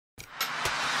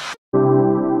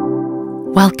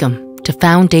Welcome to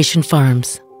Foundation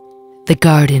Farms. The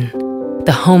garden,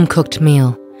 the home-cooked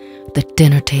meal, the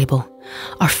dinner table,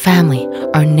 our family,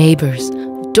 our neighbors,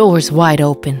 doors wide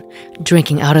open,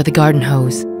 drinking out of the garden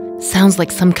hose. Sounds like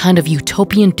some kind of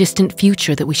utopian distant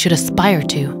future that we should aspire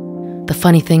to. The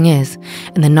funny thing is,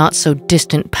 in the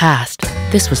not-so-distant past,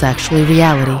 this was actually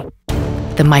reality.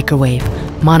 The microwave,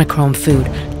 monochrome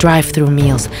food, drive-through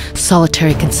meals,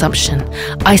 solitary consumption,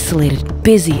 isolated,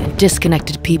 busy, and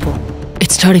disconnected people.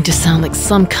 It's starting to sound like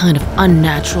some kind of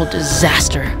unnatural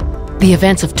disaster. The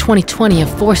events of 2020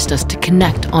 have forced us to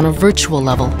connect on a virtual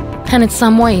level, and in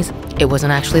some ways, it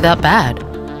wasn't actually that bad.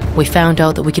 We found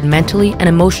out that we could mentally and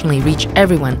emotionally reach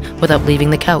everyone without leaving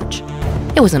the couch.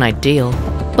 It wasn't ideal,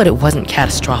 but it wasn't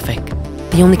catastrophic.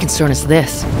 The only concern is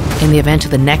this: in the event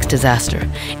of the next disaster,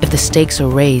 if the stakes are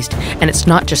raised and it's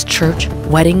not just church,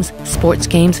 weddings, sports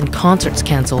games, and concerts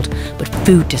cancelled, but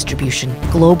food distribution,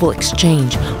 global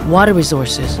exchange, water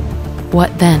resources,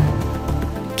 what then?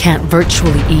 Can't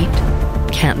virtually eat,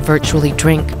 can't virtually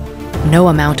drink. No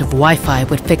amount of Wi-Fi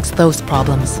would fix those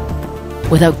problems.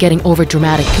 Without getting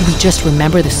over-dramatic, can we just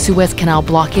remember the Suez Canal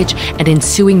blockage and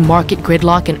ensuing market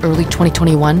gridlock in early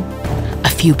 2021? A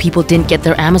few people didn't get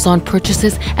their Amazon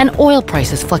purchases and oil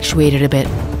prices fluctuated a bit.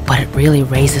 But it really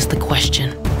raises the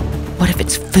question, what if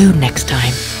it's food next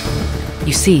time?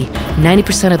 You see,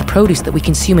 90% of the produce that we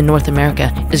consume in North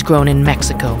America is grown in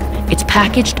Mexico. It's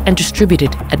packaged and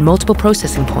distributed at multiple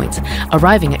processing points,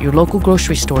 arriving at your local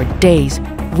grocery store days,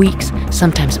 weeks,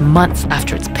 sometimes months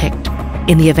after it's picked.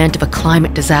 In the event of a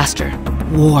climate disaster,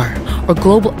 war, or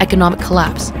global economic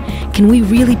collapse, can we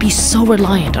really be so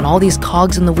reliant on all these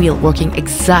cogs in the wheel working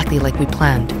exactly like we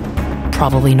planned?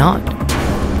 Probably not.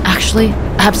 Actually,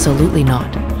 absolutely not.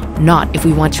 Not if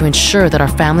we want to ensure that our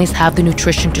families have the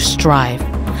nutrition to strive.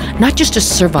 Not just to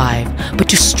survive, but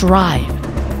to strive.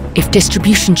 If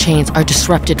distribution chains are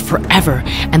disrupted forever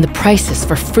and the prices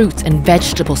for fruits and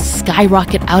vegetables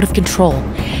skyrocket out of control,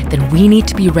 then we need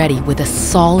to be ready with a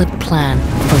solid plan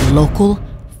for local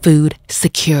food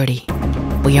security.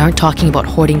 We aren't talking about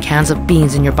hoarding cans of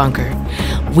beans in your bunker.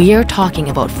 We are talking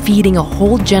about feeding a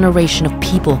whole generation of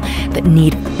people that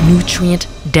need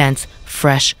nutrient-dense,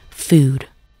 fresh food.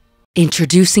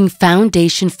 Introducing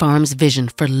Foundation Farms' vision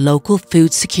for local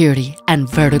food security and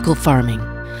vertical farming.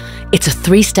 It's a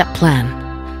 3-step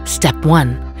plan. Step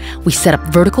 1, we set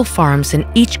up vertical farms in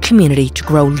each community to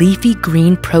grow leafy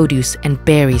green produce and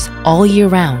berries all year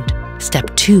round.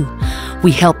 Step 2,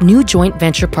 we help new joint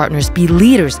venture partners be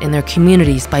leaders in their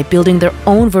communities by building their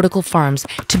own vertical farms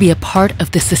to be a part of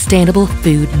the sustainable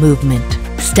food movement.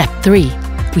 Step 3,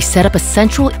 we set up a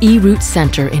central e-route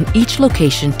center in each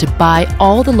location to buy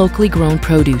all the locally grown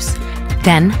produce.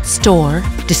 Then store,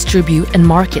 distribute, and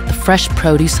market the fresh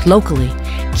produce locally,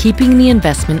 keeping the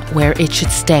investment where it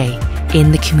should stay,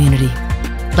 in the community.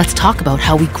 Let's talk about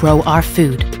how we grow our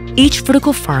food. Each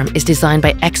vertical farm is designed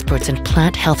by experts in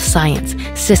plant health science,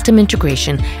 system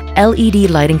integration, LED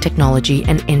lighting technology,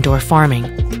 and indoor farming.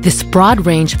 This broad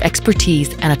range of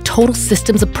expertise and a total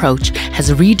systems approach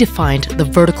has redefined the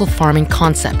vertical farming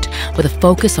concept with a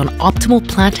focus on optimal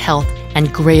plant health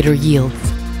and greater yields.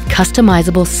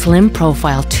 Customizable,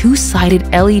 slim-profile, two-sided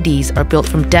LEDs are built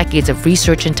from decades of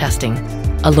research and testing.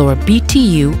 A lower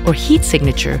BTU or heat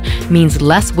signature means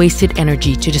less wasted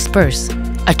energy to disperse.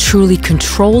 A truly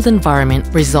controlled environment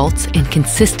results in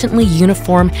consistently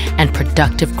uniform and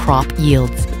productive crop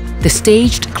yields. The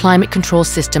staged climate control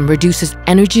system reduces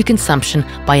energy consumption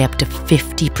by up to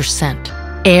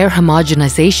 50%. Air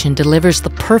homogenization delivers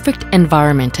the perfect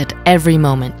environment at every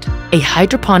moment. A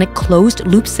hydroponic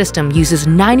closed-loop system uses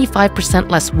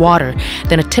 95% less water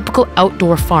than a typical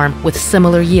outdoor farm with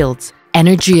similar yields.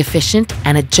 Energy-efficient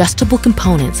and adjustable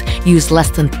components use less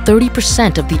than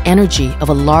 30% of the energy of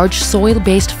a large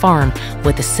soil-based farm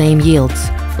with the same yields.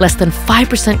 Less than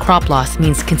 5% crop loss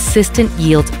means consistent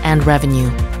yields and revenue.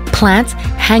 Plants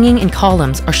hanging in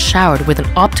columns are showered with an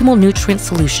optimal nutrient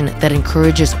solution that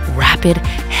encourages rapid,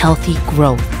 healthy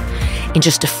growth. In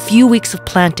just a few weeks of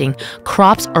planting,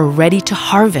 crops are ready to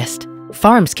harvest.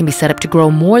 Farms can be set up to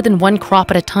grow more than one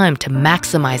crop at a time to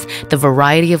maximize the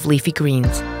variety of leafy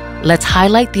greens. Let's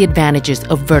highlight the advantages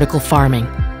of vertical farming.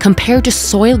 Compared to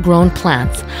soil-grown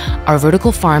plants, our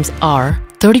vertical farms are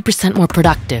 30% more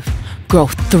productive, grow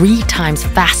 3 times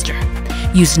faster,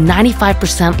 use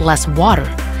 95% less water,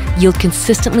 yield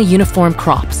consistently uniform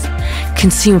crops,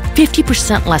 consume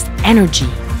 50% less energy,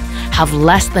 have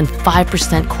less than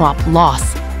 5% crop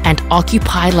loss, and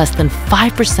occupy less than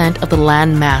 5% of the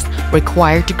land mass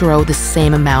required to grow the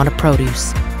same amount of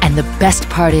produce. And the best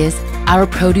part is, our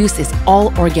produce is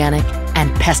all organic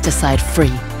and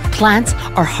pesticide-free. Plants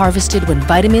are harvested when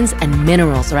vitamins and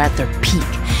minerals are at their peak,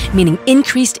 meaning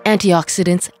increased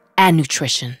antioxidants and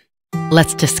nutrition.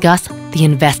 Let's discuss the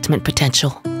investment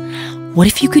potential. What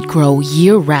if you could grow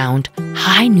year-round,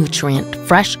 high-nutrient,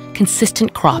 fresh,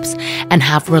 consistent crops and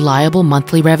have reliable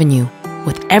monthly revenue?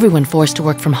 With everyone forced to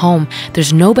work from home,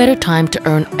 there's no better time to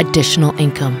earn additional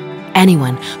income.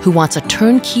 Anyone who wants a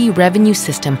turnkey revenue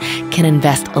system can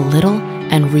invest a little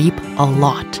and reap a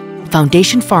lot.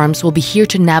 Foundation Farms will be here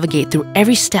to navigate through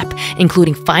every step,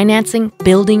 including financing,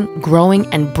 building, growing,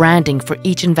 and branding for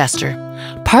each investor.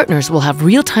 Partners will have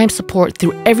real-time support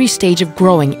through every stage of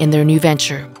growing in their new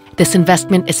venture. This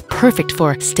investment is perfect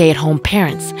for stay-at-home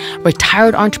parents,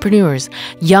 retired entrepreneurs,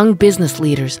 young business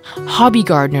leaders, hobby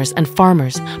gardeners and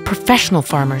farmers, professional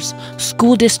farmers,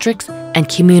 school districts, and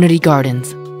community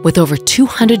gardens. With over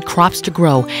 200 crops to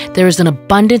grow, there is an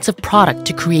abundance of product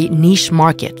to create niche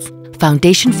markets.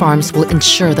 Foundation Farms will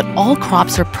ensure that all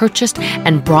crops are purchased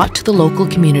and brought to the local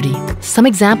community. Some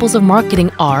examples of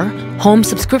marketing are home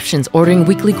subscriptions ordering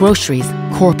weekly groceries,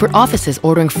 corporate offices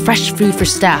ordering fresh food for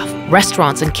staff,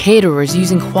 restaurants and caterers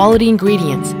using quality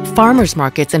ingredients, farmers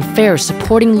markets and fairs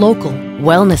supporting local,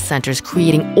 wellness centers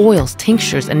creating oils,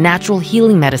 tinctures, and natural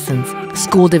healing medicines,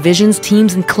 school divisions,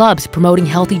 teams, and clubs promoting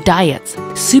healthy diets,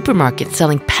 supermarkets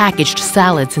selling packaged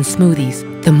salads and smoothies.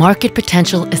 The market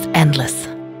potential is endless.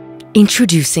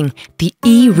 Introducing the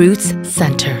eRoots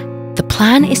Center. The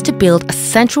plan is to build a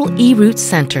central eRoots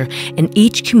Center in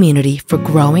each community for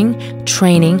growing,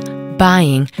 training,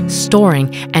 buying,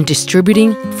 storing, and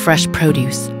distributing fresh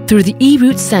produce. Through the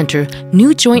eRoots Center,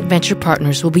 new joint venture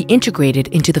partners will be integrated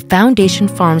into the Foundation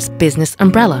Farms business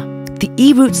umbrella. The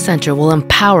eRoots Center will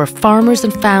empower farmers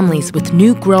and families with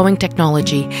new growing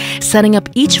technology, setting up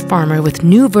each farmer with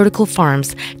new vertical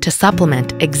farms to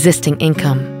supplement existing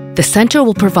income. The center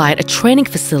will provide a training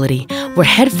facility where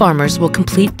head farmers will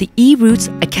complete the eRoots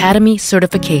Academy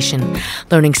certification,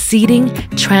 learning seeding,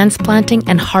 transplanting,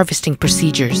 and harvesting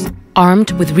procedures.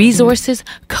 Armed with resources,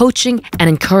 coaching, and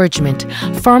encouragement,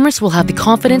 farmers will have the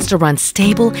confidence to run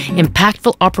stable,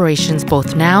 impactful operations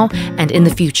both now and in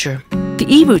the future. The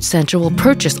eRoots Center will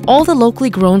purchase all the locally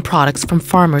grown products from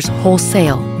farmers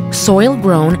wholesale.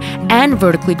 Soil-grown and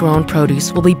vertically grown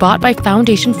produce will be bought by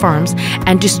Foundation Farms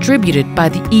and distributed by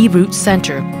the eRoots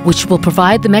Center, which will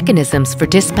provide the mechanisms for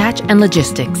dispatch and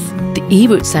logistics. The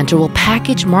eRoots Center will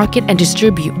package, market, and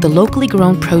distribute the locally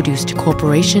grown produce to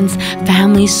corporations,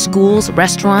 families, schools,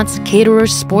 restaurants,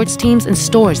 caterers, sports teams, and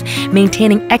stores,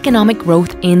 maintaining economic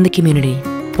growth in the community.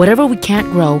 Whatever we can't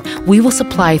grow, we will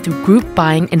supply through group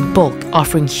buying in bulk,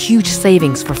 offering huge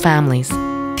savings for families.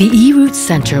 The eRoots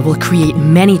Center will create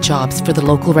many jobs for the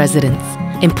local residents.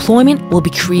 Employment will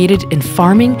be created in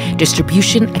farming,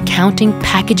 distribution, accounting,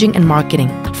 packaging, and marketing.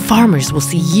 Farmers will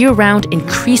see year-round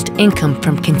increased income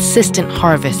from consistent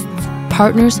harvests.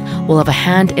 Partners will have a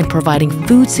hand in providing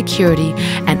food security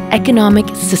and economic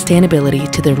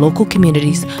sustainability to their local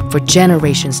communities for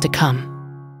generations to come.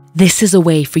 This is a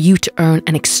way for you to earn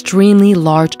an extremely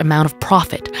large amount of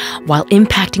profit while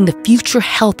impacting the future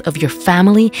health of your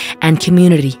family and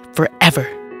community forever.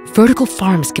 Vertical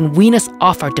farms can wean us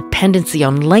off our dependency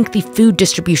on lengthy food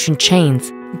distribution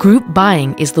chains. Group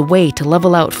buying is the way to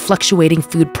level out fluctuating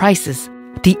food prices.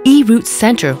 The eRoots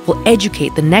Center will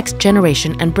educate the next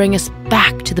generation and bring us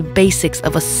back to the basics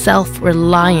of a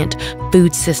self-reliant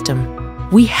food system.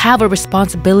 We have a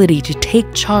responsibility to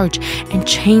take charge and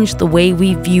change the way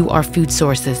we view our food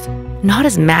sources, not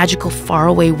as magical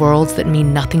faraway worlds that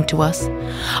mean nothing to us.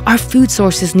 Our food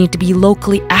sources need to be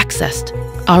locally accessed.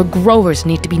 Our growers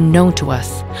need to be known to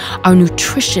us. Our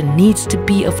nutrition needs to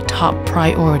be of top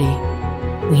priority.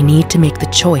 We need to make the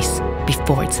choice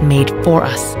before it's made for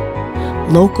us.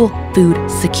 Local food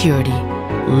security,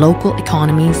 local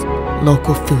economies,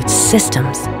 local food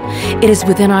systems. It is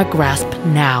within our grasp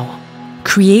now.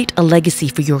 Create a legacy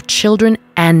for your children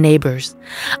and neighbors,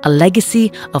 a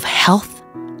legacy of health,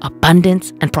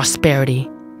 abundance, and prosperity.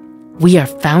 We are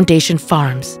Foundation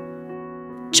Farms.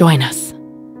 Join us.